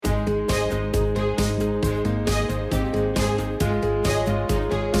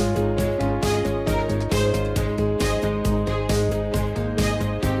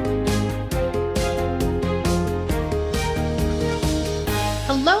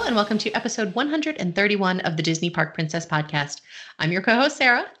Hello, and welcome to episode 131 of the Disney Park Princess Podcast. I'm your co-host,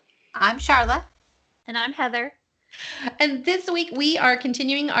 Sarah. I'm Charla. And I'm Heather. And this week we are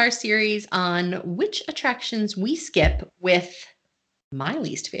continuing our series on which attractions we skip with my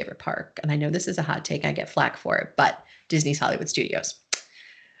least favorite park. And I know this is a hot take, I get flack for it, but Disney's Hollywood Studios.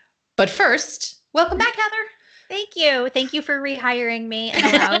 But first, welcome back, Heather. Thank you. Thank you for rehiring me and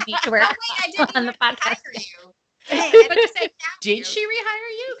allowing me to work on the podcast. You. Did she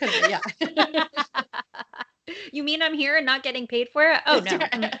rehire you? 'Cause, yeah. You mean I'm here and not getting paid for it? Oh, no.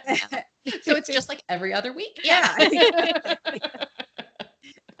 So it's just like every other week? Yeah.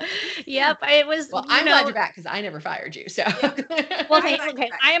 Yep. It was. Well, I'm glad you're back because I never fired you. So. Well, hey,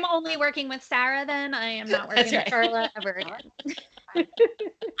 okay. I am only working with Sarah then. I am not working with Charla ever again.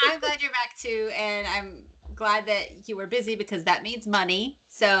 I'm glad you're back too. And I'm glad that you were busy because that means money.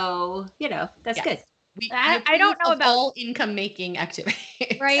 So, that's good. I don't know about all income making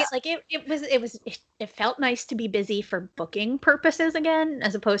activities. Right. Like it felt nice to be busy for booking purposes again,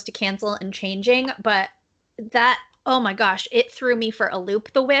 as opposed to cancel and changing. But that, oh my gosh, it threw me for a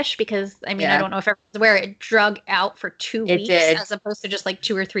loop, the Wish, because I don't know if everyone's aware, it drug out for 2 weeks as opposed to just like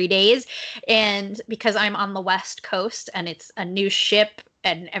 2 or 3 days. And because I'm on the West Coast and it's a new ship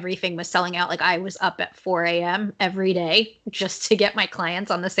and everything was selling out, like I was up at 4 a.m. every day just to get my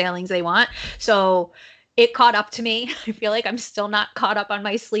clients on the sailings they want. So it caught up to me. I feel like I'm still not caught up on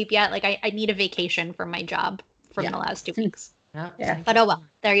my sleep yet. Like I need a vacation from my job from the last 2 weeks. Yeah. But oh well,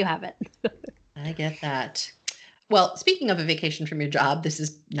 there you have it. I get that. Well, speaking of a vacation from your job, this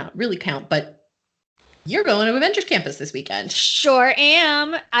is not really count, but you're going to Avengers Campus this weekend. Sure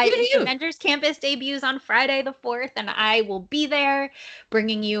am. Avengers Campus debuts on Friday the 4th, and I will be there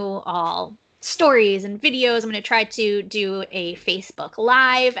bringing you all stories and videos. I'm going to try to do a Facebook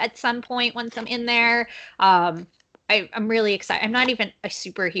Live at some point once I'm in there. I'm really excited. I'm not even a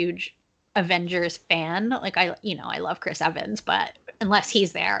super huge Avengers fan. Like I love Chris Evans, but unless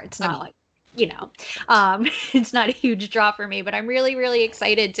he's there, it's not like, it's not a huge draw for me, but I'm really, really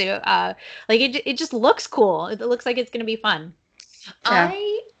excited to, it just looks cool. It looks like it's going to be fun. Yeah.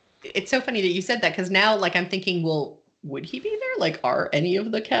 It's so funny that you said that because now like I'm thinking, well, would he be there? Like, are any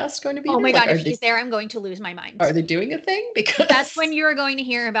of the cast going to be there? Oh my God, if he's there, I'm going to lose my mind. Are they doing a thing? Because that's when you're going to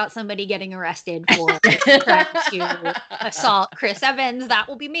hear about somebody getting arrested for trying to assault Chris Evans. That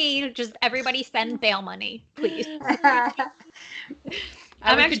will be me. Just everybody spend bail money, please.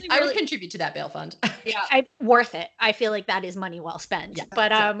 I would contribute to that bail fund. Yeah, worth it. I feel like that is money well spent. Yeah,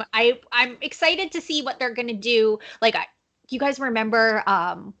 but I'm excited to see what they're gonna do. Like, you guys remember,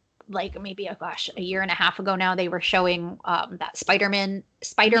 like maybe a year and a half ago now, they were showing that Spider-Man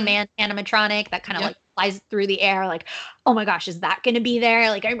animatronic that kind of like flies through the air. Like, oh my gosh, is that gonna be there?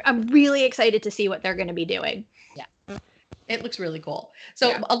 Like, I'm really excited to see what they're gonna be doing. Yeah. It looks really cool.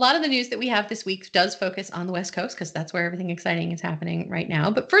 So a lot of the news that we have this week does focus on the West Coast because that's where everything exciting is happening right now.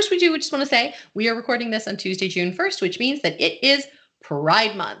 But first we just want to say we are recording this on Tuesday, June 1st, which means that it is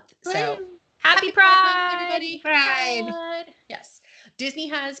Pride Month. So happy Pride, everybody. Pride. Yes. Disney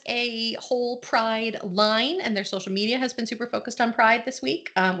has a whole Pride line and their social media has been super focused on Pride this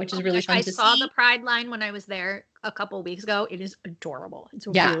week, which is really fun to see. I saw the Pride line when I was there a couple of weeks ago. It is adorable. It's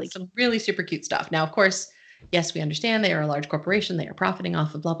really some really super cute stuff. Now, of course, yes, we understand they are a large corporation. They are profiting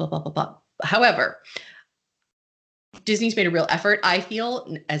off of blah, blah, blah, blah, blah. However, Disney's made a real effort, I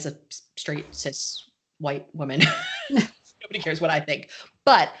feel, as a straight, cis, white woman. Nobody cares what I think.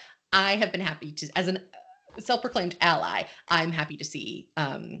 But I have been happy to, as a self-proclaimed ally, I'm happy to see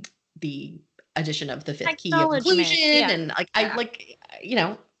the addition of the fifth key of inclusion. Yeah. And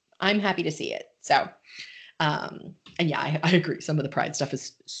I'm happy to see it. So, and I agree. Some of the Pride stuff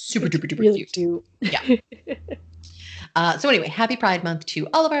is super duper duper really cute. Yeah. So anyway, happy Pride Month to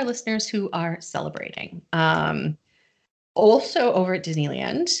all of our listeners who are celebrating. Also over at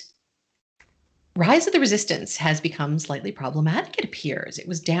Disneyland, Rise of the Resistance has become slightly problematic, it appears. It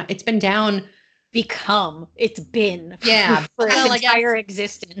was down. It's been down. It's been for its entire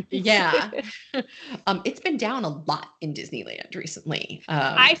existence. Yeah. It's been down a lot in Disneyland recently.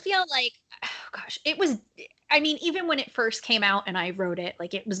 I feel like, oh gosh, it was, even when it first came out and I wrote it,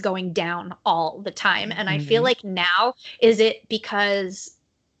 like it was going down all the time. And I feel like now, is it because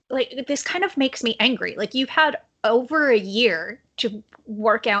like this kind of makes me angry? Like you've had over a year to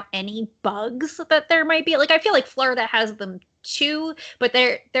work out any bugs that there might be. Like I feel like Florida has them too, but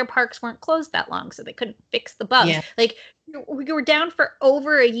their parks weren't closed that long, so they couldn't fix the bugs. Yeah. Like we were down for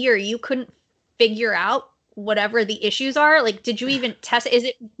over a year. You couldn't figure out whatever the issues are. Like, did you even test it? Is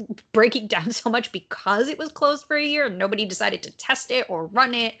it breaking down so much because it was closed for a year and nobody decided to test it or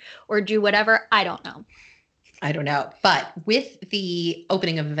run it or do whatever? I don't know. I don't know. But with the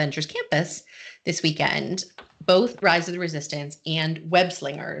opening of Avengers Campus this weekend, both Rise of the Resistance and Web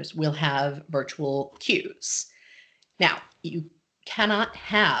Slingers will have virtual queues. Now, you cannot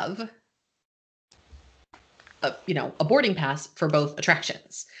have a boarding pass for both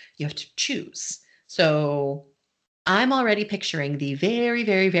attractions. You have to choose. So I'm already picturing the very,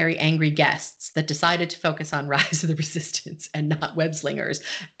 very, very angry guests that decided to focus on Rise of the Resistance and not Web Slingers,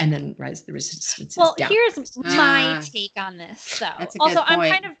 and then Rise of the Resistance. Well, is down. here's my take on this, though. That's a good Also, I'm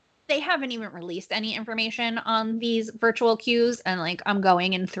point. kind of, they haven't even released any information on these virtual queues, and like I'm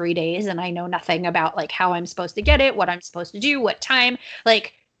going in 3 days and I know nothing about like how I'm supposed to get it, what I'm supposed to do, what time.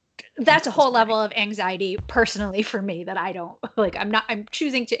 Like that's a whole level of anxiety personally for me that I don't like. I'm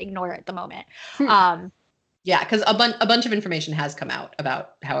choosing to ignore at the moment. Yeah, because a bunch of information has come out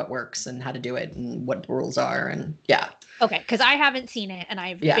about how it works and how to do it and what the rules are, and yeah. Okay, because I haven't seen it and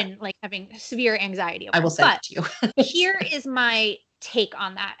I've been like having severe anxiety over I will it. send it to you. Here is my take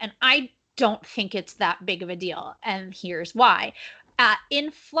on that, and I don't think it's that big of a deal, and here's why. In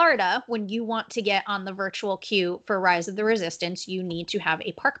Florida, when you want to get on the virtual queue for Rise of the Resistance, you need to have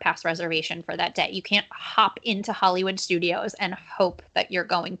a park pass reservation for that day. You can't hop into Hollywood Studios and hope that you're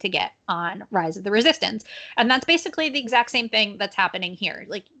going to get on Rise of the Resistance. And that's basically the exact same thing that's happening here.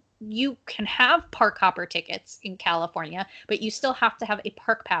 Like, you can have park hopper tickets in California, but you still have to have a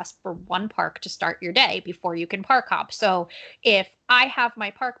park pass for one park to start your day before you can park hop. So if I have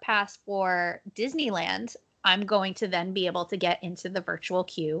my park pass for Disneyland, I'm going to then be able to get into the virtual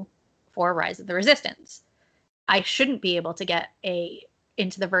queue for Rise of the Resistance. I shouldn't be able to get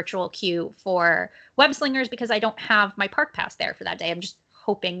into the virtual queue for Web Slingers because I don't have my park pass there for that day. I'm just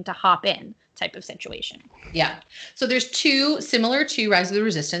hoping to hop in type of situation. Yeah. So there's two, similar to Rise of the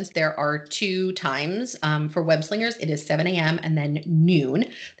Resistance, there are two times for Web Slingers. It is 7 a.m. and then noon.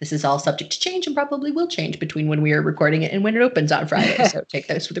 This is all subject to change and probably will change between when we are recording it and when it opens on Friday. So take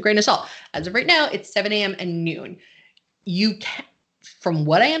this with a grain of salt. As of right now, it's 7 a.m. and noon. You can, from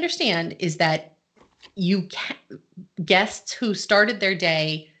what I understand, is that guests who started their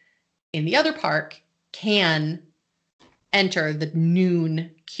day in the other park can enter the noon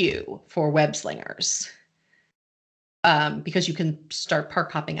queue for Web Slingers because you can start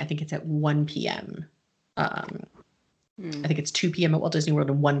park hopping. I think it's at 1 p.m. I think it's 2 p.m. at Walt Disney World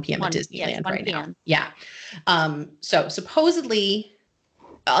and 1 p.m. at Disneyland right now. Yeah. So supposedly,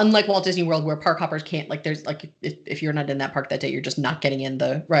 unlike Walt Disney World, where park hoppers can't, like, there's like, if you're not in that park that day, you're just not getting in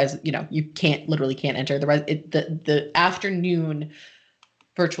the Rise. You can't enter the Rise. The afternoon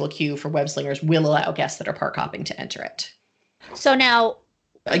virtual queue for Web Slingers will allow guests that are park hopping to enter it. So now,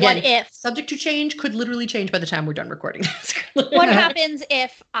 again, what if subject to change, could literally change by the time we're done recording this? What happens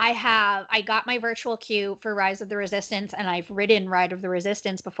if I got my virtual queue for Rise of the Resistance and I've ridden Ride of the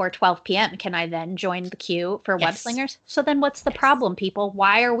Resistance before 12 p.m.? Can I then join the queue for Web Slingers? So then what's the problem, people?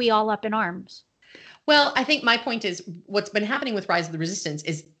 Why are we all up in arms? Well, I think my point is what's been happening with Rise of the Resistance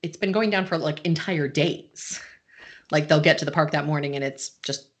is it's been going down for like entire days. Like they'll get to the park that morning and it's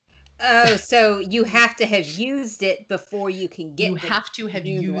just. Oh, so you have to have used it before you can get. You have to have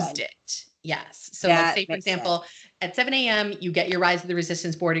used it. Yes. So let's say, for example, at 7 a.m., you get your Rise of the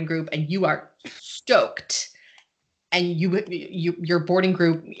Resistance boarding group and you are stoked. And your boarding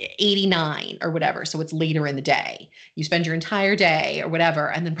group 89 or whatever. So it's later in the day. You spend your entire day or whatever,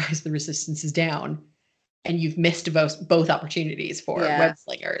 and then Rise of the Resistance is down. And you've missed both opportunities for Web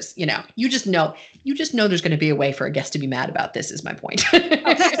Slingers. You just know there's going to be a way for a guest to be mad about this, is my point. People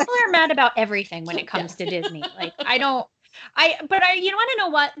are mad about everything when it comes to Disney. Like you want to know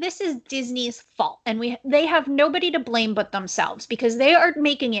what? This is Disney's fault. And they have nobody to blame but themselves because they are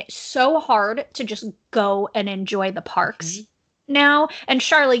making it so hard to just go and enjoy the parks now. And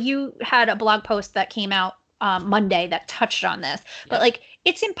Charlotte, you had a blog post that came out Monday that touched on this, but like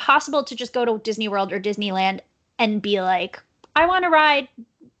it's impossible to just go to Disney World or Disneyland and be like, I want to ride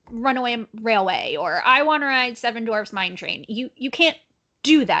Runaway Railway or I want to ride Seven Dwarfs Mine Train. You can't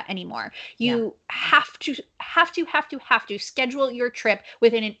do that anymore. You have to schedule your trip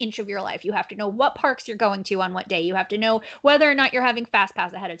within an inch of your life. You have to know what parks you're going to on what day. You have to know whether or not you're having Fast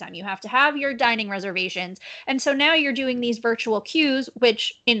Pass ahead of time. You have to have your dining reservations. And so now you're doing these virtual queues,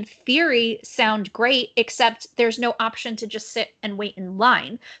 which in theory sound great, except there's no option to just sit and wait in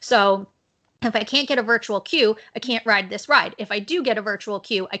line. So if I can't get a virtual queue, I can't ride this ride. If I do get a virtual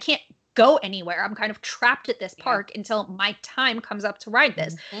queue, I can't go anywhere. I'm kind of trapped at this park until my time comes up to ride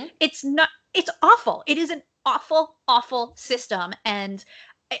this. It's awful. It is an awful, awful system. And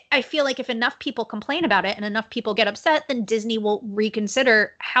I feel like if enough people complain about it and enough people get upset, then Disney will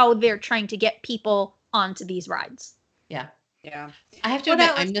reconsider how they're trying to get people onto these rides. Yeah. Yeah. I have to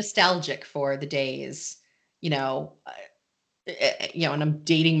admit, I'm nostalgic for the days and I'm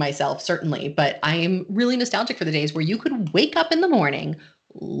dating myself certainly, but I am really nostalgic for the days where you could wake up in the morning,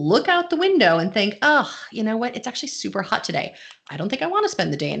 look out the window and think, oh, you know what? It's actually super hot today. I don't think I want to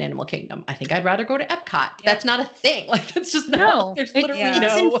spend the day in Animal Kingdom. I think I'd rather go to Epcot. That's not a thing. Like, that's just No, there's literally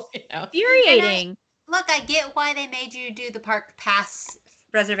infuriating. Look, I get why they made you do the park pass.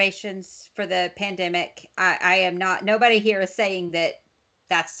 Reservations for the pandemic. I am not, nobody here is saying that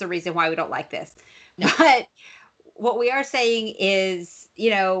that's the reason why we don't like this. No. But what we are saying is,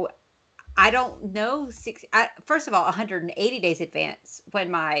 I don't know, first of all, 180 days advance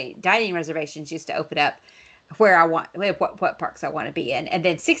when my dining reservations used to open up where I want, what parks I want to be in. And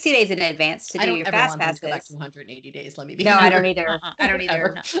then 60 days in advance to do your fast passes. Go back to 180 days. Let me be. No, I don't either. I don't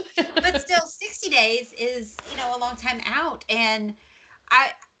either. But still, 60 days is, a long time out. And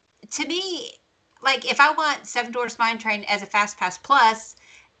to me, like, if I want Seven Dwarfs Mine Train as a Fast Pass Plus,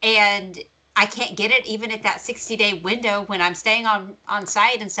 and I can't get it even at that 60-day window when I'm staying on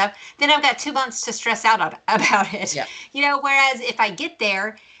site and stuff, then I've got 2 months to stress out about it. Yeah. Whereas if I get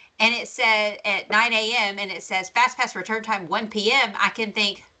there and it said at 9 a.m. and it says Fast Pass return time 1 p.m., I can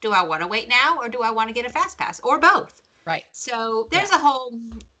think, do I want to wait now or do I want to get a Fast Pass, or both? Right. So there's a whole,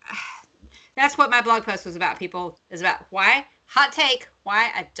 that's what my blog post was about, people, is about why, hot take,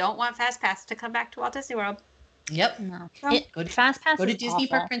 why I don't want Fast Pass to come back to Walt Disney World. Yep. No. Go to Fast Pass. Go to is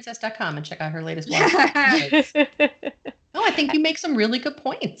DisneyParkPrincess.com and check out her latest blog. No, I think you make some really good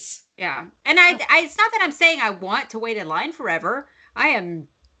points. Yeah. And I it's not that I'm saying I want to wait in line forever. I am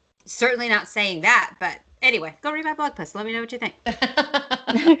certainly not saying that. But anyway, go read my blog post. Let me know what you think.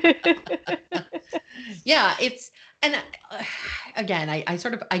 Yeah, again,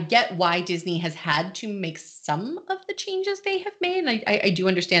 I get why Disney has had to make some of the changes they have made. And I do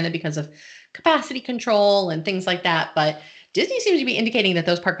understand that because of capacity control and things like that. But Disney seems to be indicating that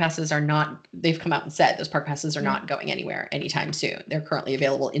those park passes are not, they've come out and said those park passes are not going anywhere anytime soon. They're currently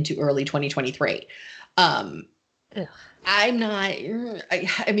available into early 2023. I'm not,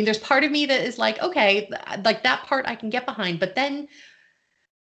 I mean, there's part of me that is like, okay, like that part I can get behind, but then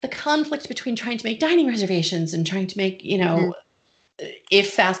the conflict between trying to make dining reservations and trying to make,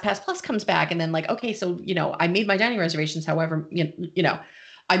 if Fast Pass Plus comes back and then like, okay, so, I made my dining reservations. However,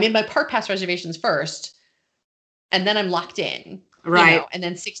 I made my park pass reservations first and then I'm locked in, right? And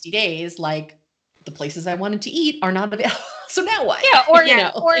then 60 days, like the places I wanted to eat are not available. So now what? Yeah, or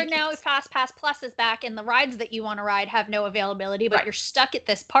now Fast Pass Plus is back and the rides that you want to ride have no availability, but you're stuck at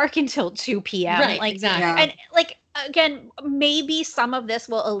this park until 2 p.m. Right, like, exactly. And like, again, maybe some of this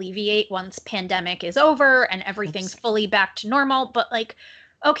will alleviate once pandemic is over and everything's fully back to normal. But like,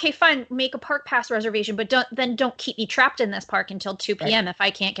 okay, fine, make a park pass reservation, but don't keep me trapped in this park until 2 p.m. if I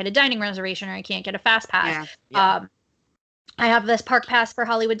can't get a dining reservation or I can't get a Fast Pass. Yeah. I have this park pass for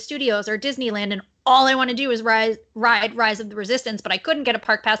Hollywood Studios or Disneyland, and all I want to do is ride Rise of the Resistance, but I couldn't get a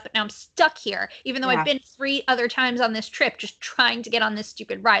park pass, but now I'm stuck here, even though I've been 3 other times on this trip just trying to get on this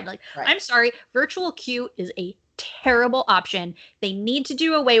stupid ride. Like, I'm sorry, virtual queue is a terrible option. They need to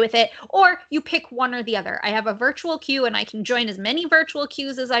do away with it, or you pick one or the other. I have a virtual queue and I can join as many virtual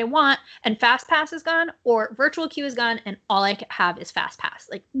queues as I want and Fast Pass is gone, or virtual queue is gone and all I have is Fast Pass.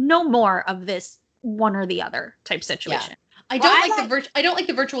 Like, no more of this one or the other type situation. Yeah. I don't like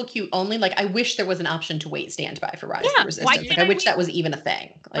the virtual queue only. Like, I wish there was an option to wait standby for Rise of the Resistance. Like, I wish that was even a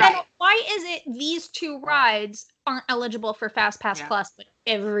thing. Like, why is it these 2 rides aren't eligible for Fast Pass Plus, but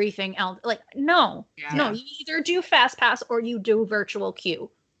everything else? Like, no, you either do Fast Pass or you do virtual queue.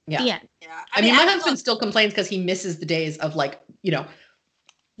 Yeah. The end. Yeah. I mean, my husband still complains because he misses the days of like, You're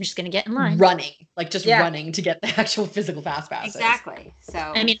just going to get in line. Running to get the actual physical Fast Passes. Exactly. So,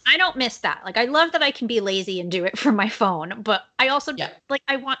 I mean, I don't miss that. Like, I love that I can be lazy and do it from my phone, but I also like,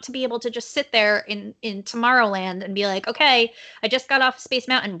 I want to be able to just sit there in Tomorrowland and be like, okay, I just got off Space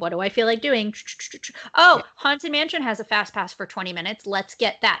Mountain. What do I feel like doing? Oh, Haunted Mansion has a Fast Pass for 20 minutes. Let's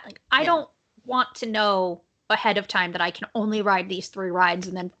get that. Like, I don't want to know ahead of time that I can only ride these 3 rides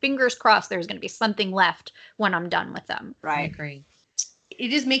and then fingers crossed there's going to be something left when I'm done with them. Right. I agree.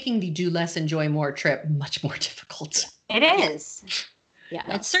 It is making the do less, enjoy more trip much more difficult. It is. Yeah,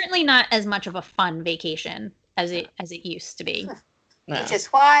 it's certainly not as much of a fun vacation as it used to be. No. Which is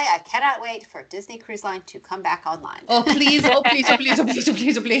why I cannot wait for Disney Cruise Line to come back online. Oh, please. Oh, please. Oh, please. Oh, please. Oh,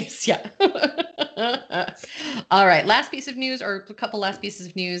 please. Oh, please. Yeah. All right. Last piece of news, or a couple last pieces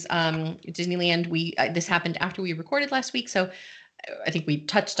of news. Disneyland, this happened after we recorded last week, so I think we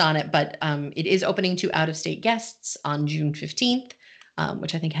touched on it, but it is opening to out-of-state guests on June 15th.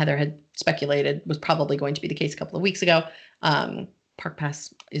 Which I think Heather had speculated was probably going to be the case a couple of weeks ago. Park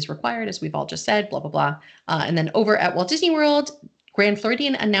Pass is required, as we've all just said, blah, blah, blah. And then over at Walt Disney World, Grand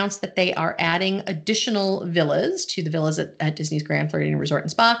Floridian announced that they are adding additional villas to the villas at Disney's Grand Floridian Resort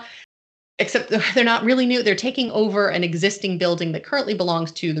and Spa. Except they're not really new. They're taking over an existing building that currently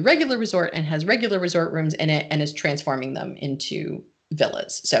belongs to the regular resort and has regular resort rooms in it and is transforming them into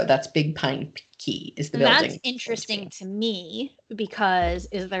villas. So that's Big Pine Key is the building. That's interesting to me because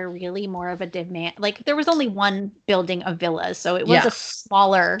is there really more of a demand? Like there was only one building of villas, so it was a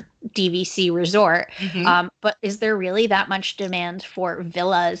smaller DVC resort. But is there really that much demand for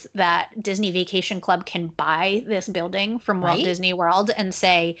villas that Disney Vacation Club can buy this building from Walt Disney World and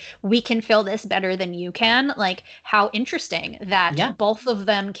say, we can fill this better than you can? Like how interesting that both of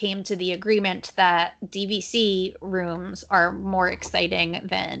them came to the agreement that DVC rooms are more exciting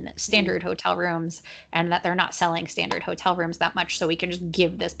than standard hotel rooms and that they're not selling standard hotel rooms that much. So we can just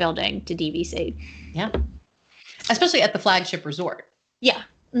give this building to DVC. Yeah. Especially at the flagship resort. Yeah.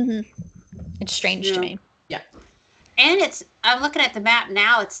 It's strange to me. Yeah. And I'm looking at the map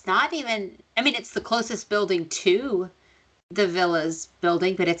now. It's not even, I mean, it's the closest building to the Villas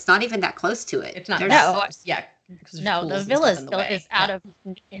building, but it's not even that close to it. It's not. Yeah. No, the Villas is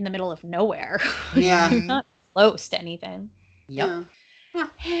in the middle of nowhere. Yeah. It's not close to anything. Yep. Yeah.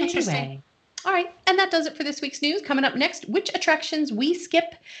 Interesting. Anyway. All right. And that does it for this week's news. Coming up next, which attractions we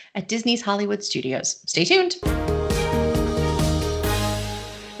skip at Disney's Hollywood Studios. Stay tuned.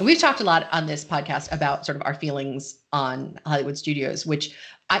 And we've talked a lot on this podcast about sort of our feelings on Hollywood Studios, which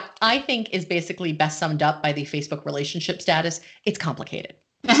I think is basically best summed up by the Facebook relationship status. It's complicated.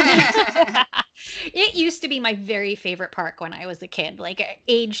 It used to be my very favorite park when I was a kid, like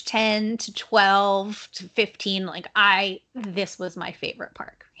age 10 to 12 to 15. This was my favorite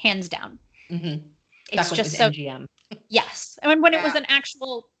park, hands down. It's just so MGM. Yes. I mean, when it was an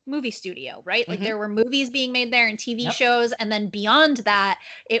actual movie studio, right? Like there were movies being made there and TV shows. And then beyond that,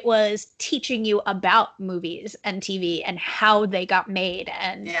 it was teaching you about movies and TV and how they got made.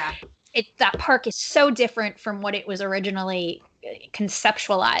 And that park is so different from what it was originally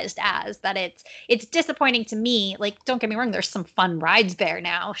conceptualized as, that it's disappointing to me. Like, don't get me wrong, there's some fun rides there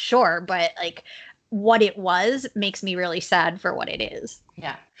now, sure, but like what it was makes me really sad for what it is.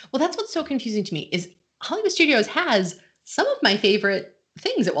 Yeah. Well, that's what's so confusing to me is Hollywood Studios has some of my favorite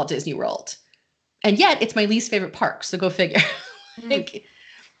things at Walt Disney World, and yet it's my least favorite park. So go figure.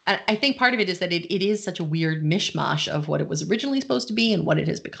 I think part of it is that it is such a weird mishmash of what it was originally supposed to be and what it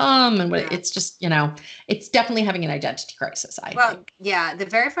has become. And what it's just, it's definitely having an identity crisis, I think. Yeah. The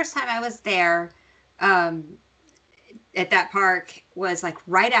very first time I was there at that park was like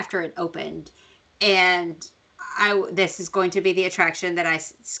right after it opened. And this is going to be the attraction that I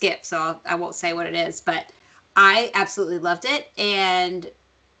skip. So I won't say what it is, but I absolutely loved it and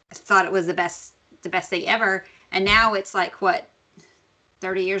thought it was the best thing ever. And now it's like,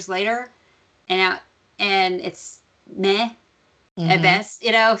 30 years later, and it's meh at best,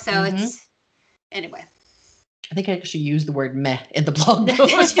 so it's, anyway. I think I actually used the word meh in the blog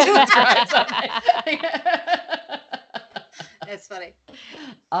post. That's funny.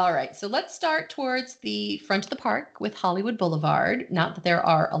 All right, so let's start towards the front of the park with Hollywood Boulevard. Not that there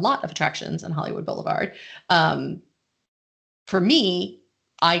are a lot of attractions on Hollywood Boulevard. For me,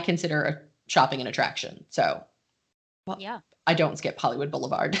 I consider a shopping an attraction. So, I don't skip Hollywood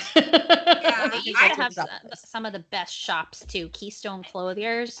Boulevard. They used to have some of the best shops too. Keystone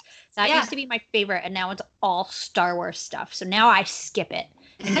Clothiers. That used to be my favorite, and now it's all Star Wars stuff. So now I skip it,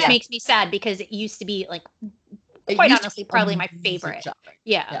 which makes me sad because it used to be like, quite honestly, probably my favorite.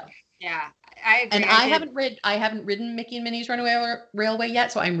 Yeah. I agree. And I haven't ridden Mickey and Minnie's Runaway Railway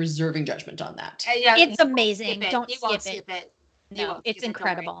yet, so I'm reserving judgment on that. It's amazing. Don't skip it. No, it's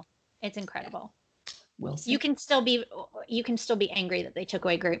incredible. It's incredible. We'll see. You can still be angry that they took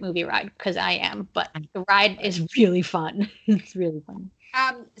away Great Movie Ride, because I am, but the ride is really fun. It's really fun.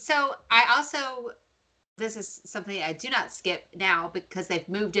 So I also, this is something I do not skip now because they've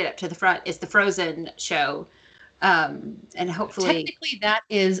moved it up to the front, is the Frozen show. And hopefully technically that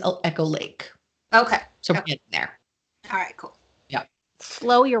is Echo Lake. Okay. So we're getting there. All right, cool. Yeah.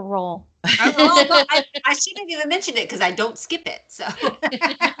 Slow your roll. I shouldn't have even mentioned it because I don't skip it. So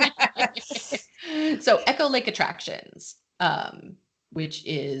So Echo Lake Attractions, which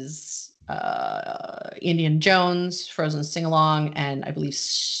is Indiana Jones, Frozen Sing-Along, and I believe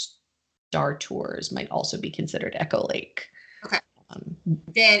Star Tours might also be considered Echo Lake. Okay.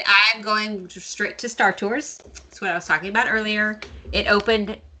 Then I'm going straight to Star Tours. That's what I was talking about earlier. It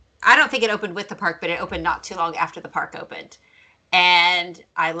opened, I don't think it opened with the park, but it opened not too long after the park opened. And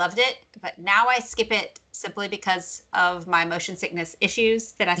I loved it, but now I skip it simply because of my motion sickness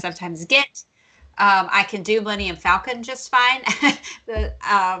issues that I sometimes get. I can do Millennium Falcon just fine, and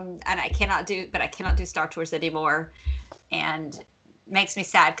I cannot do Star Tours anymore. And makes me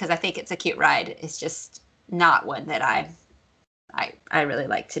sad because I think it's a cute ride. It's just not one that I really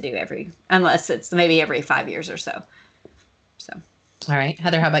like to do unless it's maybe every 5 years or so. So. All right.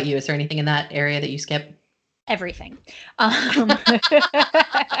 Heather, how about you? Is there anything in that area that you skip? Everything. I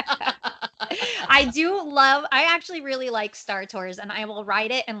actually really like Star Tours, and I will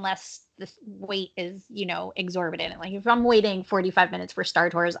ride it unless the wait is, exorbitant. Like if I'm waiting 45 minutes for Star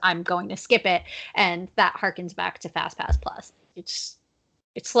Tours, I'm going to skip it. And that harkens back to FastPass Plus.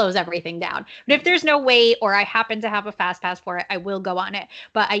 It slows everything down. But if there's no wait or I happen to have a fast pass for it, I will go on it.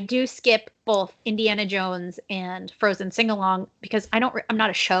 But I do skip both Indiana Jones and Frozen Sing-Along because I'm not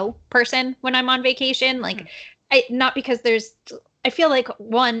a show person when I'm on vacation. Like, not because I feel like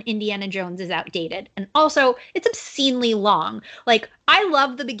one, Indiana Jones is outdated, and also it's obscenely long. Like, I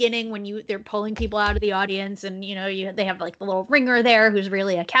love the beginning when they're pulling people out of the audience, and they have like the little ringer there who's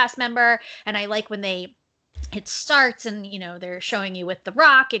really a cast member, and I like when it starts and they're showing you with The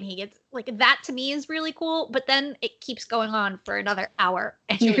Rock and he gets like that. To me is really cool, but then it keeps going on for another hour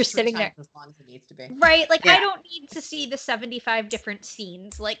and you're sitting there as long as it needs to be, right? Like, I don't need to see the 75 different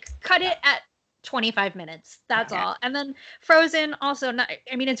scenes. Like, cut it at 25 minutes. That's all. And then Frozen also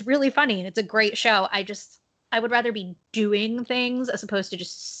it's really funny and it's a great show. I would rather be doing things as opposed to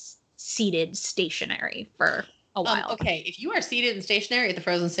just seated stationary for a while. Okay, if you are seated and stationary at the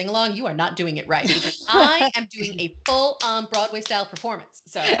Frozen Sing-Along, you are not doing it right because I am doing a full-on Broadway-style performance.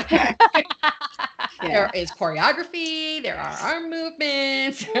 So there is choreography, there are arm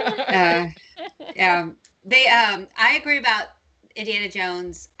movements. I agree about Indiana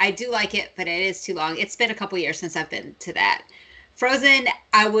Jones. I do like it, but it is too long. It's been a couple years since I've been to that. Frozen,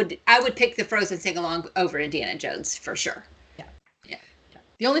 I would pick the Frozen Sing-Along over Indiana Jones for sure.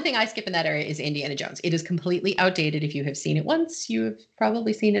 The only thing I skip in that area is Indiana Jones. It is completely outdated. If you have seen it once, you have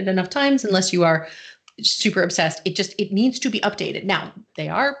probably seen it enough times, unless you are super obsessed. It needs to be updated. Now, they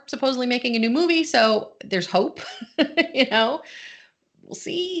are supposedly making a new movie, so there's hope. We'll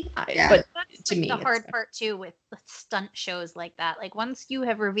see. But that's to me, the hard part too with stunt shows like that. Like, once you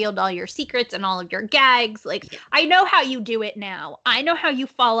have revealed all your secrets and all of your gags, like, I know how you do it now. I know how you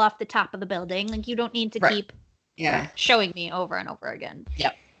fall off the top of the building. Like, you don't need to keep showing me over and over again.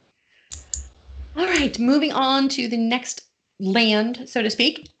 Yep. All right, moving on to the next land, so to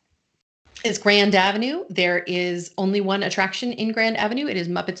speak, is Grand Avenue. There is only one attraction in Grand Avenue. It is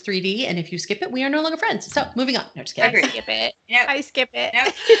Muppets 3D, and if you skip it, we are no longer friends. So, moving on. No, just kidding. I skip it. Yep. I skip it.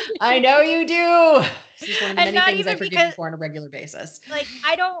 Yep. I know you do. This is one of the And many not things even I forgive because- you for on a regular basis. Like,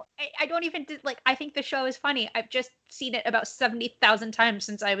 I don't even I think the show is funny. I've just seen it about 70,000 times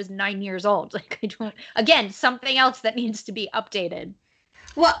since I was 9 years old. Like, again, something else that needs to be updated.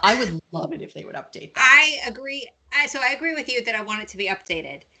 Well, I would love it if they would update that. I agree. So I agree with you that I want it to be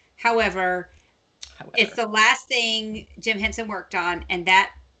updated. However, it's the last thing Jim Henson worked on, and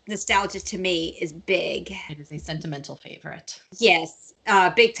that nostalgia to me is big. It is a sentimental favorite. Yes,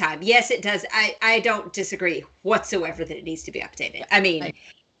 big time. Yes, it does. I don't disagree whatsoever that it needs to be updated. I mean,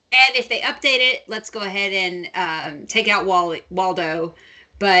 and if they update it, let's go ahead and take out Waldo.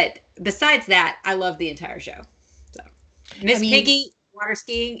 But besides that, I love the entire show. So, Miss Piggy water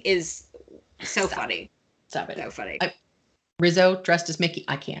skiing is so funny. Stop it. So funny. Rizzo dressed as Mickey.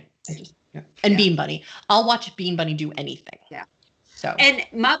 I can't. And Bean Bunny. I'll watch Bean Bunny do anything. Yeah. So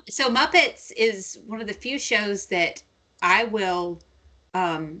Muppets is one of the few shows that I will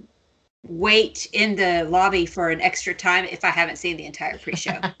wait in the lobby for an extra time if I haven't seen the entire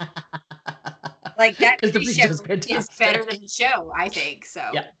pre-show. Like, that pre-show is better than the show, I think.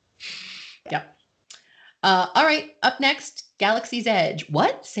 So. Yeah. All right. Up next, Galaxy's Edge.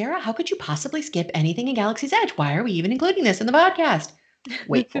 What, Sarah? How could you possibly skip anything in Galaxy's Edge? Why are we even including this in the podcast?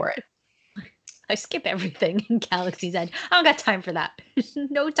 Wait for it. I skip everything in Galaxy's Edge. I don't got time for that.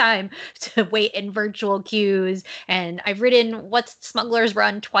 No time to wait in virtual queues. And I've ridden Smuggler's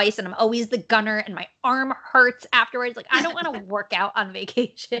Run twice, and I'm always the gunner, and my arm hurts afterwards. Like, I don't want to work out on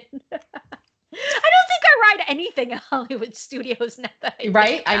vacation. I don't think I ride anything at Hollywood Studios now.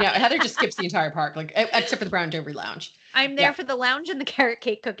 Right? I know. Heather just skips the entire park, like except for the Brown Dover Lounge. I'm there for the lounge and the carrot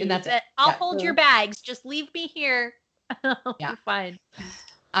cake cookies. And that's it. I'll hold your bags. Just leave me here. I'll be fine.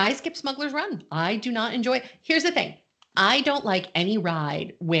 I skip Smuggler's Run. I do not enjoy. Here's the thing. I don't like any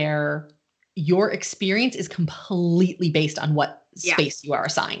ride where your experience is completely based on what space you are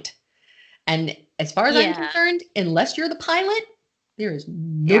assigned. And as far as I'm concerned, unless you're the pilot, there is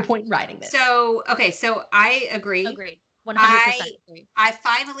no point in riding this. So I agree. Agreed. 100% agree. I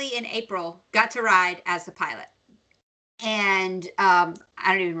finally, in April, got to ride as the pilot. And I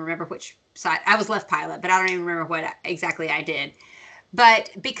don't even remember which side. I was left pilot, but I don't even remember what exactly I did. But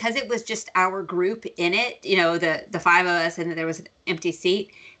because it was just our group in it, you know, the five of us, and then there was an empty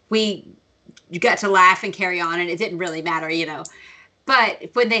seat, you got to laugh and carry on, and it didn't really matter, you know. But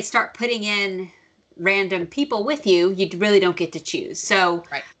when they start putting in random people with you, you really don't get to choose. So,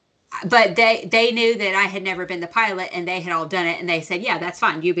 Right. But they knew that I had never been the pilot, and they had all done it, and they said, "Yeah, that's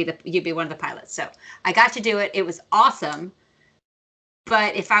fine. You be one of the pilots." So I got to do it. It was awesome.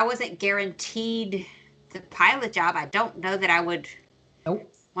 But if I wasn't guaranteed the pilot job, I don't know that I would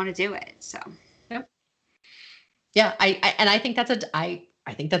want to do it. So. Yeah, I think that's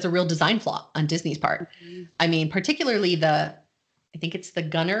I think that's a real design flaw on Disney's part. Mm-hmm. I mean, particularly I think it's the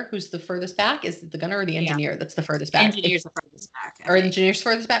gunner who's the furthest back. Is it the gunner or the engineer that's the furthest back? Engineer's the furthest back. Or the engineer's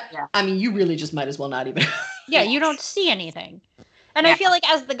furthest back? Yeah. I mean, you really just might as well not even. Yeah, you don't see anything. And I feel like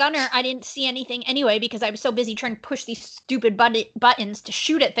as the gunner, I didn't see anything anyway because I was so busy trying to push these stupid buttons to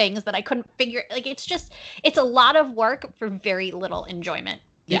shoot at things that I couldn't figure. Like, it's a lot of work for very little enjoyment.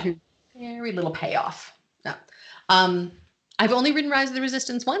 Yeah. Mm-hmm. Very little payoff. No. I've only ridden Rise of the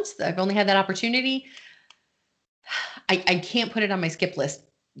Resistance once. I've only had that opportunity. I can't put it on my skip list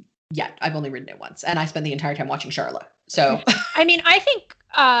yet. I've only ridden it once, and I spent the entire time watching Charlotte. So, I mean, I think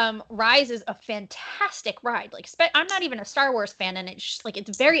Rise is a fantastic ride. Like, I'm not even a Star Wars fan, and it's just, like,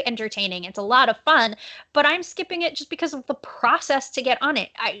 it's very entertaining. It's a lot of fun, but I'm skipping it just because of the process to get on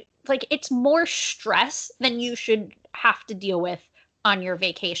it. It's more stress than you should have to deal with on your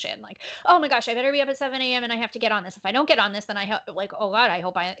vacation. Like, oh my gosh, I better be up at 7 a.m. and I have to get on this. If I don't get on this, then like, oh God, I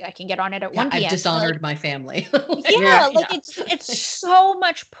hope I can get on it at 1 p.m. I've dishonored my family. It's so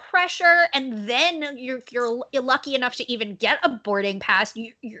much pressure, and then you're lucky enough to even get a boarding pass.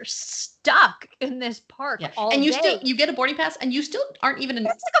 You're stuck in this park all and day. you get a boarding pass, and you still aren't even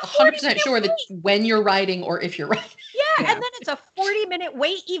 100% sure that when you're riding or if you're riding. Yeah, and then it's a 40-minute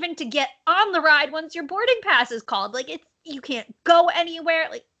wait even to get on the ride once your boarding pass is called. Like, you can't go anywhere.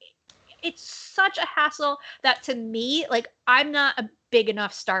 Like, it's such a hassle that, to me, like, I'm not a big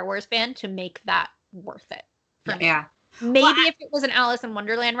enough Star Wars fan to make that worth it for me. Yeah. Maybe if it was an Alice in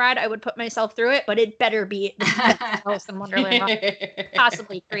Wonderland ride, I would put myself through it, but it better be the Alice in Wonderland ride I could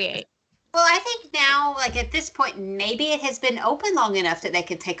possibly create. Well, I think now, like, at this point, maybe it has been open long enough that they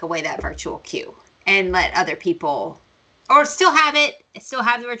could take away that virtual queue and let other people, or still have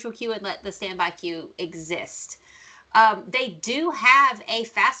the virtual queue and let the standby queue exist. They do have a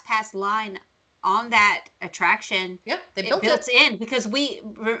fast pass line on that attraction. Yep, they built it in, because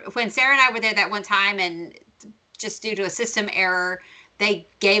when Sarah and I were there that one time, and just due to a system error, they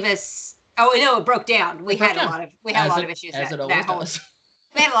gave us. Oh no, it broke down. We had a lot of issues. As it always does.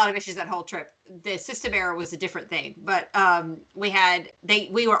 We had a lot of issues that whole trip. The system error was a different thing, but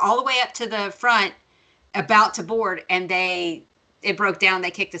we were all the way up to the front, about to board, and it broke down.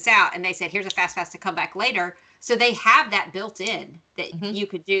 They kicked us out, and they said, "Here's a fast pass to come back later." So they have that built in that you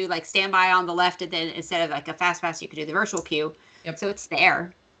could do, like, standby on the left, and then instead of like a fast pass, you could do the virtual queue. Yep. So it's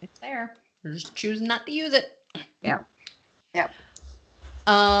there. It's there. We're just choosing not to use it. Yeah. Yep.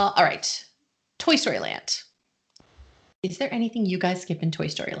 All right. Toy Story Land. Is there anything you guys skip in Toy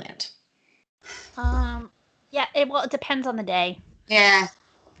Story Land? Yeah, it depends on the day. Yeah.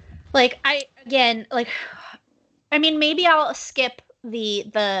 Like, maybe I'll skip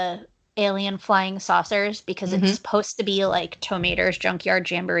the alien flying saucers because it's supposed to be like Tow Mater's Junkyard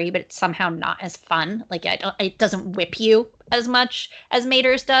Jamboree, but it's somehow not as fun. Like, it doesn't whip you as much as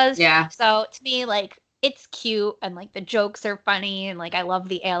Mater's does. Yeah. So to me, like, it's cute, and like the jokes are funny, and like I love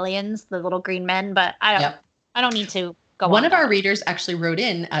the aliens, the little green men, but I don't need to go on. One of our readers actually wrote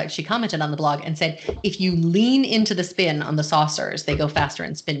in, she commented on the blog and said, if you lean into the spin on the saucers, they go faster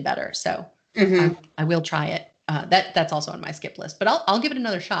and spin better. So I will try it. That's also on my skip list, but I'll give it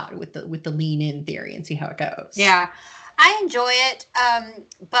another shot with the lean in theory and see how it goes. Yeah, I enjoy it,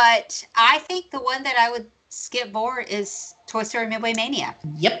 but I think the one that I would skip more is Toy Story Midway Mania.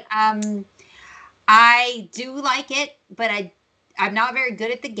 Yep. I do like it, but I'm not very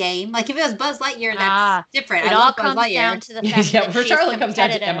good at the game. Like, if it was Buzz Lightyear, that's different. It all comes down to the fact that for she's Charlotte comes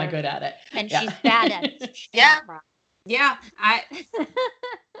down to, am I good at it? And she's bad at it. Yeah.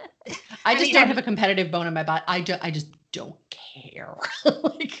 I just don't have a competitive bone in my butt. I just don't care.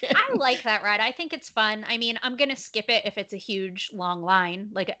 I like that ride. I think it's fun. I mean, I'm gonna skip it if it's a huge long line.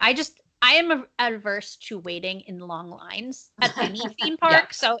 Like, I am adverse to waiting in long lines at any theme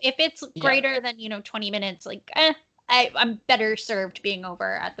park. So if it's greater than 20 minutes, like I'm better served being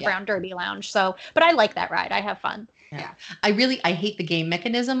over at the Brown Derby Lounge. So, but I like that ride. I have fun. Yeah. I hate the game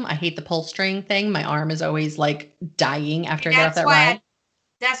mechanism. I hate the pull string thing. My arm is always like dying after I get off that ride.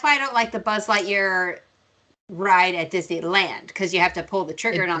 That's why I don't like the Buzz Lightyear ride at Disneyland, because you have to pull the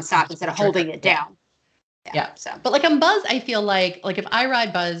trigger nonstop instead of holding it down. Yeah. So, But like on Buzz, I feel like if I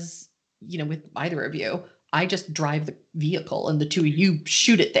ride Buzz, with either of you, I just drive the vehicle and the two of you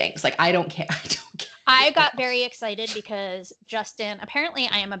shoot at things. Like I don't care. I don't care. I got very excited because Justin, apparently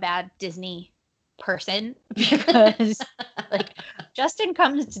I am a bad Disney person because like Justin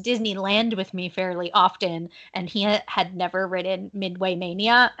comes to Disneyland with me fairly often and he had never ridden Midway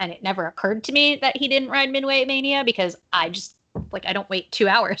Mania, and it never occurred to me that he didn't ride Midway Mania because I just I don't wait 2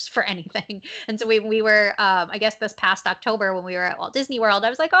 hours for anything. And so we were I guess this past October when we were at Walt Disney World, I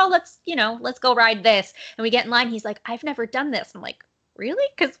was like, oh, let's go ride this. And we get in line, he's like, I've never done this. I'm like, really?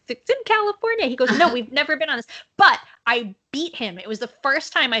 Because it's in California. He goes, no, we've never been on this. But I beat him. It was the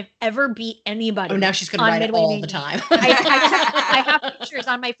first time I've ever beat anybody. Oh, now she's going to ride it all the time. I have pictures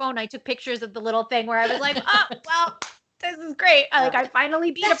on my phone. I took pictures of the little thing where I was like, oh, well, this is great. I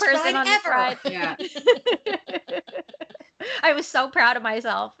finally beat Best a person ride on this ever. ride. Yeah. I was so proud of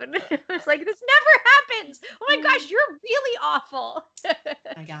myself. And I was like, this never happens. Oh my gosh, you're really awful. Oh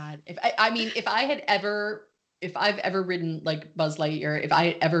my God. If I've ever ridden like Buzz Lightyear, if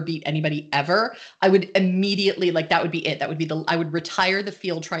I ever beat anybody ever, I would immediately that would be it. That would be I would retire the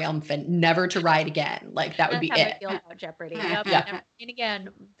field triumphant, never to ride again. Like that would be That's how it. I feel about Jeopardy. Yeah. Yep, never seen again.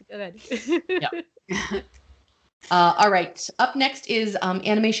 Good. All right. Up next is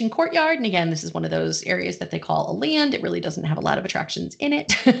Animation Courtyard. And again, this is one of those areas that they call a land. It really doesn't have a lot of attractions in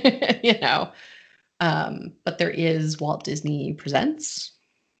it, but there is Walt Disney Presents.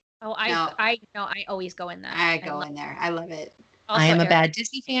 Oh, No. I always go in there. I go in there. I love it. I am a Eric, bad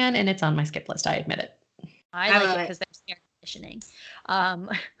Disney fan, and it's on my skip list. I admit it. I I like love it it. because there's air conditioning.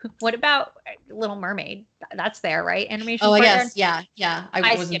 What about Little Mermaid? That's there, right? Animation. Oh, I Courtyard? guess. Yeah. I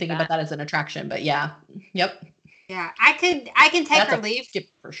wasn't skip thinking about that as an attraction, but yeah. Yep. Yeah, I can take That's or a leave. skip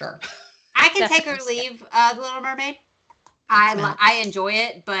for sure. I can take or Definitely leave The Little Mermaid. I Yeah. I enjoy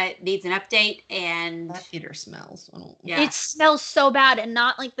it, but needs an update. And That theater smells. I don't. yeah, It smells so bad, and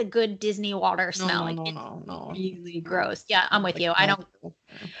not like the good Disney water No, smell. no, Like, no. it's really gross. Yeah, I'm with Like, you. I don't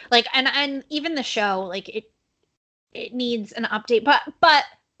like, and even the show, like it needs an update. But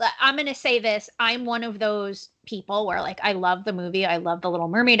I'm gonna say this: I'm one of those people where like I love the movie, I love The Little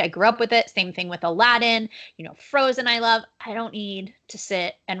Mermaid, I grew up with it. Same thing with Aladdin, Frozen. I love. I don't need to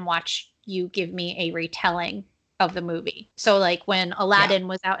sit and watch you give me a retelling of the movie. So like when Aladdin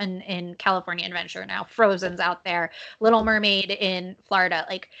was out in California Adventure, now Frozen's out there, Little Mermaid in Florida.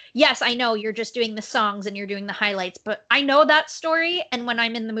 Like, yes, I know you're just doing the songs and you're doing the highlights, but I know that story, and when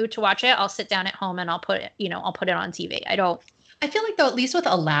I'm in the mood to watch it, I'll sit down at home and I'll put it on TV. I feel like though, at least with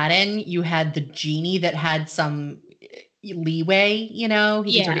Aladdin, you had the genie that had some leeway. He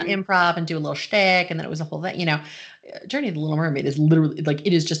could sort of improv and do a little shtick, and then it was a whole thing. Journey of the Little Mermaid is literally like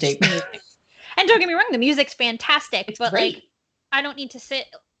it is just a. And don't get me wrong, the music's fantastic, It's but great. like I don't need to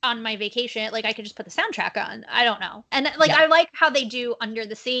sit on my vacation. Like I could just put the soundtrack on. I don't know. And like Yeah. I like how they do Under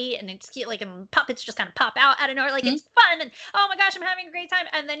the Sea, and it's cute, like, and puppets just kind of pop out of nowhere. Like it's fun, and oh my gosh, I'm having a great time.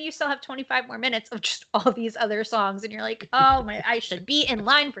 And then you still have 25 more minutes of just all these other songs, and you're like, oh my, I should be in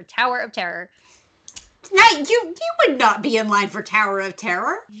line for Tower of Terror. no, you would not be in line for Tower of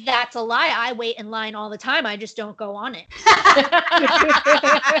Terror. That's a lie. I wait in line all the time. I just don't go on it.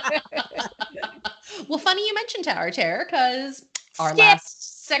 Well, funny you mentioned Tower of Terror because our Skip.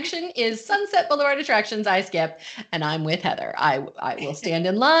 last section is Sunset Boulevard attractions. I skip, and I'm with Heather. I will stand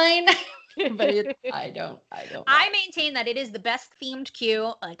in line, but I don't. I maintain that it is the best themed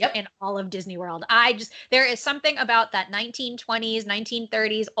queue Yep. in all of Disney World. There is something about that 1920s,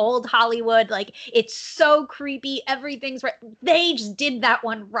 1930s old Hollywood. Like it's so creepy. Everything's right. They just did that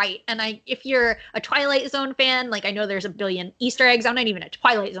one right. And if you're a Twilight Zone fan, like I know there's a billion Easter eggs. I'm not even a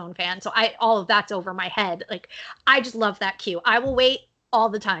Twilight Zone fan, so all of that's over my head. Like I just love that queue. I will wait all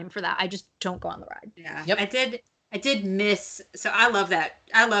the time for that. I just don't go on the ride. Yeah, Yep. I did miss. So I love that.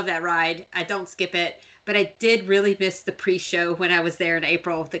 I love that ride. I don't skip it, but I did really miss the pre-show when I was there in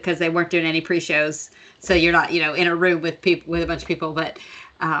April because they weren't doing any pre-shows. So you're not, in a room with people with a bunch of people. But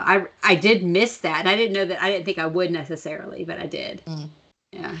I did miss that, and I didn't know that. I didn't think I would necessarily, but I did.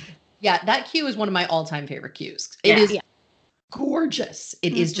 Yeah. Yeah, that queue is one of my all-time favorite queues. Yeah. It is Yeah. gorgeous.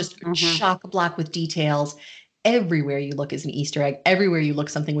 It is just Mhm. chock-a-block with details. Everywhere you look is an Easter egg. Everywhere you look,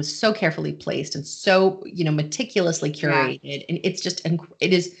 something was so carefully placed and so, meticulously curated. And it's just,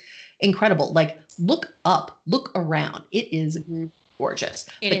 it is incredible. Like, look up, look around. It is gorgeous.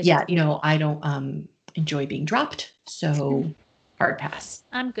 It but is. yeah, I don't enjoy being dropped. So hard pass.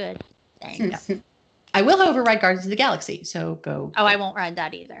 I'm good. Thanks. I will, however, ride Guardians of the Galaxy. So go. Oh, I won't ride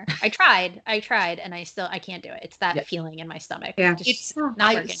that either. I tried, and I can't do it. It's that Yep. feeling in my stomach. Yeah. Just It's not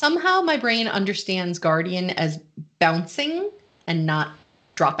working. somehow my brain understands Guardian as bouncing and not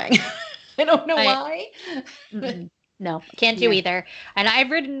dropping. I don't know I- why. Mm-mm. No, can't do Yeah. either. And I've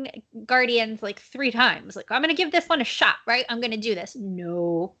ridden Guardians like 3 times. Like, I'm going to give this one a shot, right? I'm going to do this.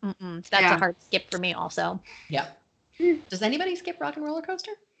 No. Mm-mm. That's Yeah. a hard skip for me also. Yeah. Does anybody skip Rock and Roller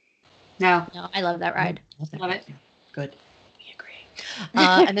Coaster? No. No, I love that ride. Love it. Good. We agree.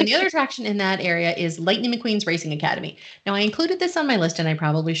 And then the other attraction in that area is Lightning McQueen's Racing Academy. Now, I included this on my list, and I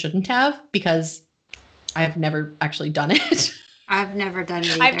probably shouldn't have because I've never actually done it. I've never done it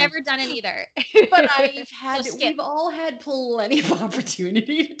either. I've never done it either. But we've skip. all had plenty of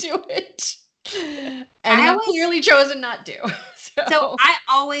opportunity to do it. And I have always- clearly chosen not to. So I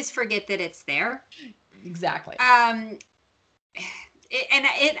always forget that it's there. Exactly. I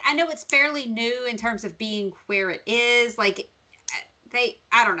know it's fairly new in terms of being where it is. Like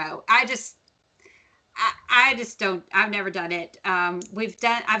I don't know. I just don't. I've never done it.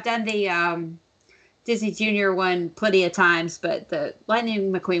 I've done the Disney Junior one plenty of times, but the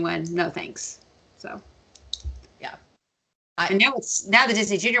Lightning McQueen one, no thanks. So Yeah. And now the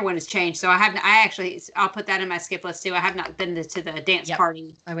Disney Junior one has changed. So I'll put that in my skip list too. I have not been to the dance Yep.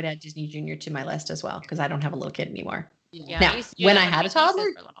 party. I would add Disney Junior to my list as well because I don't have a little kid anymore. Yeah, Now, used to do when it I when had my a nieces toddler, were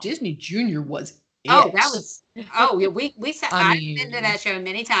little. Disney Junior was it. Oh, that was. Oh, yeah. We sat. I I've been to that show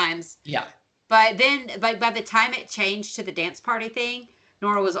many times. Yeah. But then, like by the time it changed to the dance party thing,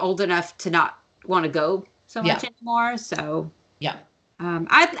 Nora was old enough to not want to go so much anymore. So Yeah. I mean,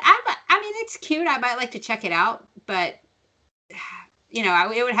 it's cute. I might like to check it out, but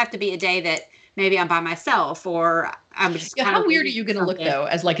it would have to be a day that maybe I'm by myself or I'm just. Yeah, how weird are you going to look though,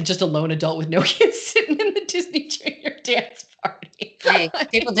 as like just a lone adult with no kids sitting in the Disney Junior dance party? Hey,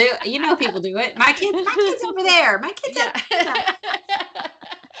 people do. People do it. My kid's over there. My kid's Yeah.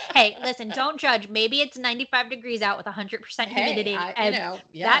 Hey, listen, don't judge. Maybe it's 95 degrees out with 100% humidity. and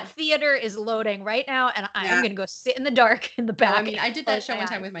that theater is loading right now, and I'm going to go sit in the dark in the back. I mean, I did that show one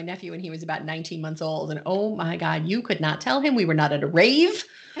time with my nephew when he was about 19 months old, and oh my God, you could not tell him we were not at a rave.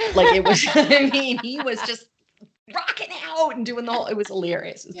 Like it was, I mean, he was just rocking out and doing the whole, it was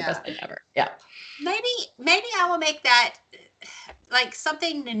hilarious. It was the best thing ever. Yeah. Maybe I will make that like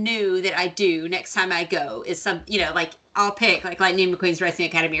something new that I do next time I go is like I'll pick like Lightning McQueen's Racing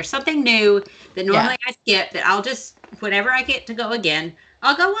Academy or something new that normally I skip that I'll just, whenever I get to go again,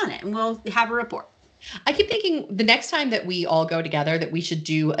 I'll go on it and we'll have a report. I keep thinking the next time that we all go together that we should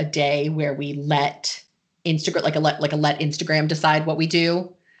do a day where we let Instagram, let Instagram decide what we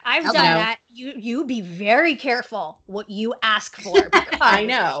do. I've done that. You be very careful what you ask for. I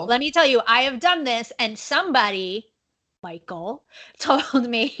know. Let me tell you, I have done this, and somebody, Michael, told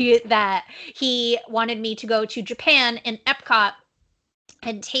me that he wanted me to go to Japan and Epcot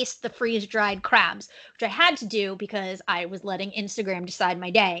and taste the freeze-dried crabs, which I had to do because I was letting Instagram decide my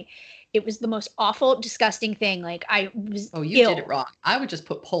day. It was the most awful, disgusting thing. Like I was. Oh, you did it wrong. I would just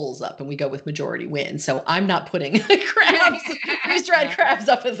put polls up and we go with majority win. So I'm not putting crabs, freeze-dried crabs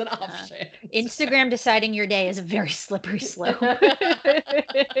up as an option. Instagram deciding your day is a very slippery slope.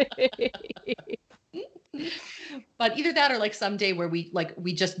 But either that or like someday where we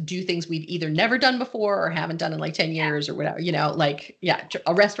just do things we've either never done before or haven't done in like 10 years or whatever,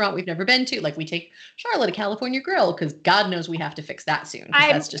 a restaurant we've never been to. Like we take Charlotte to California Grill because God knows we have to fix that soon.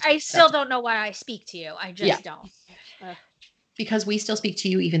 I still don't know why I speak to you. I just don't. Because we still speak to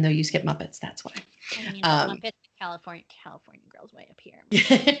you even though you skip Muppets. That's why. I mean, Muppets, California Grill's way up here.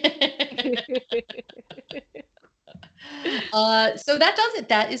 So that does it.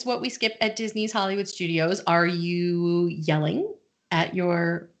 That is what we skip at Disney's Hollywood Studios. Are you yelling at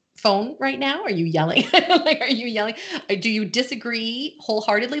your phone right now? Are you yelling? Are you yelling? Do you disagree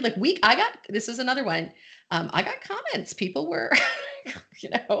wholeheartedly? This is another one. I got comments. People were,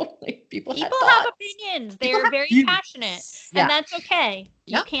 people have opinions. They're very passionate, and that's okay.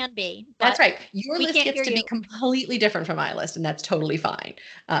 You can be. That's right. Your list gets to be completely different from my list, and that's totally fine.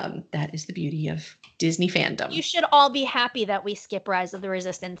 That is the beauty of Disney fandom. You should all be happy that we skip Rise of the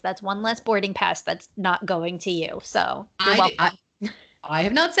Resistance. That's one less boarding pass that's not going to you. So you're welcome. I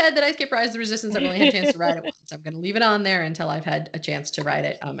have not said that I skip Rise of the Resistance. I've only had a chance to ride it once. I'm going to leave it on there until I've had a chance to ride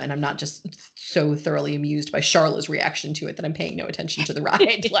it. And I'm not just so thoroughly amused by Charlotte's reaction to it that I'm paying no attention to the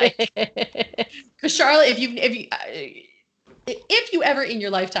ride. Because Charlotte, if you ever in your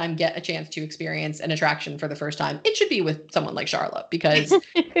lifetime get a chance to experience an attraction for the first time, it should be with someone like Charlotte because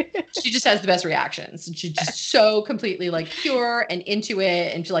she just has the best reactions. And she's just so completely pure and into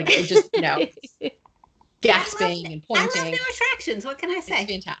it. And she gasping and pointing. I love new attractions. What can I say?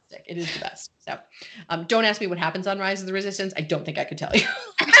 It's fantastic. It is the best. So don't ask me what happens on Rise of the Resistance. I don't think I could tell you.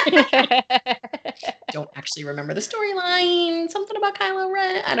 Don't actually remember the storyline. Something about Kylo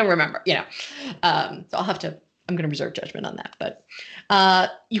Ren. I don't remember, so I'll have to I'm going to reserve judgment on that. But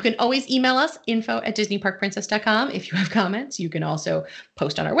you can always email us, info@disneyparkprincess.com, if you have comments. You can also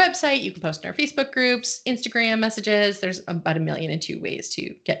post on our website. You can post in our Facebook groups, Instagram messages. There's about 1,000,002 ways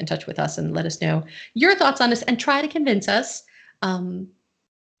to get in touch with us and let us know your thoughts on this and try to convince us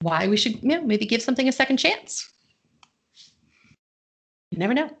why we should maybe give something a second chance. You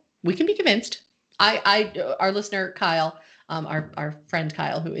never know. We can be convinced. Our listener, Kyle, our friend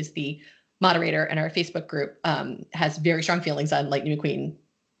Kyle, who is the moderator in our Facebook group, has very strong feelings on Lightning McQueen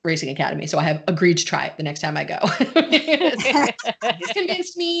Racing Academy. So I have agreed to try it the next time I go. He's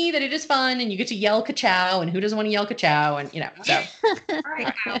convinced me that it is fun and you get to yell ka-chow, and who doesn't want to yell ka-chow? And, so. All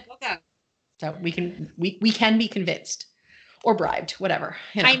right, Kyle, we'll go. So we can be convinced or bribed, whatever.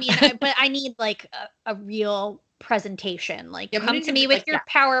 I mean, but I need like a real presentation. Like, come to me with your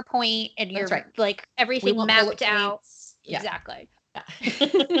PowerPoint and your like everything mapped out. Yeah. Exactly. Yeah.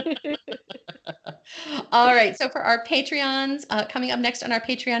 All right. So for our Patreons, coming up next on our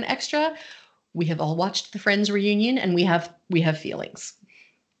Patreon Extra, we have all watched the Friends reunion, and we have feelings.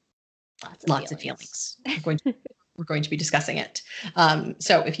 Lots of feelings. We're going to be discussing it.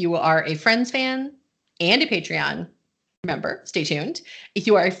 So if you are a Friends fan and a Patreon member, stay tuned. If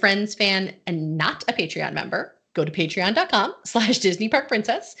you are a Friends fan and not a Patreon member, go to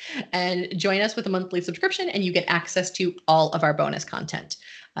patreon.com/DisneyParkPrincess and join us with a monthly subscription, and you get access to all of our bonus content,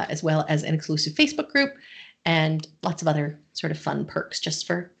 as well as an exclusive Facebook group and lots of other sort of fun perks just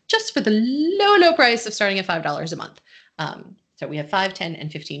for the low price of starting at $5 a month. So we have $5, $10,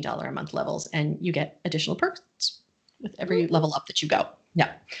 and $15 a month levels, and you get additional perks with every level up that you go.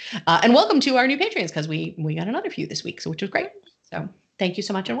 Yeah. And welcome to our new Patreons, because we got another few this week, which was great. So thank you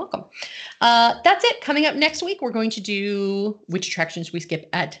so much and welcome. That's it. Coming up next week, we're going to do which attractions we skip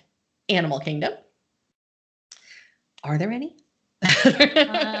at Animal Kingdom. Are there any?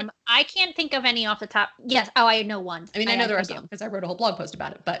 I can't think of any off the top. Yes. Oh, I know one. I mean, I know there are some because I wrote a whole blog post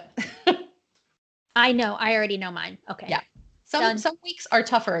about it, but I know. I already know mine. Okay. Yeah. Some weeks are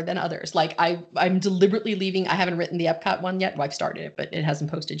tougher than others. Like I'm deliberately leaving. I haven't written the Epcot one yet. Well, I've started it, but it hasn't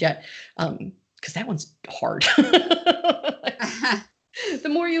posted yet. Because that one's hard. The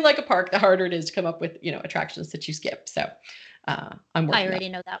more you like a park, the harder it is to come up with, attractions that you skip. So I'm working. I already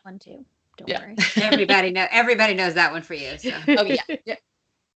know that one too. Don't worry. Everybody knows that one for you. So. Oh yeah.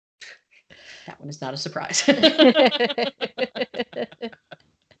 That one is not a surprise.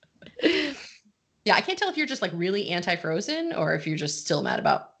 Yeah, I can't tell if you're just like really anti-Frozen or if you're just still mad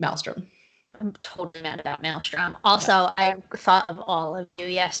about Maelstrom. I'm totally mad about Maelstrom. Also, I thought of all of you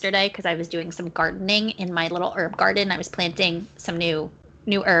yesterday because I was doing some gardening in my little herb garden. I was planting some new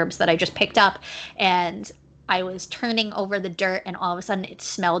herbs that I just picked up, and I was turning over the dirt, and all of a sudden it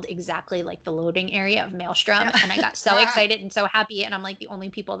smelled exactly like the loading area of Maelstrom. And I got so excited and so happy. And I'm like, the only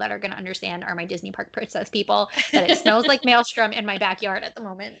people that are going to understand are my Disney Park Princess people, that it smells like Maelstrom in my backyard at the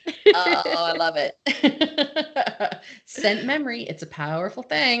moment. Oh, I love it. Scent memory. It's a powerful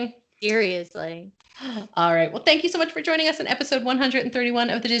thing. Seriously. All right. Well, thank you so much for joining us in episode 131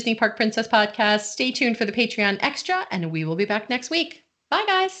 of the Disney Park Princess podcast. Stay tuned for the Patreon Extra, and we will be back next week. Bye,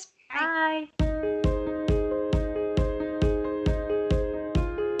 guys. Bye.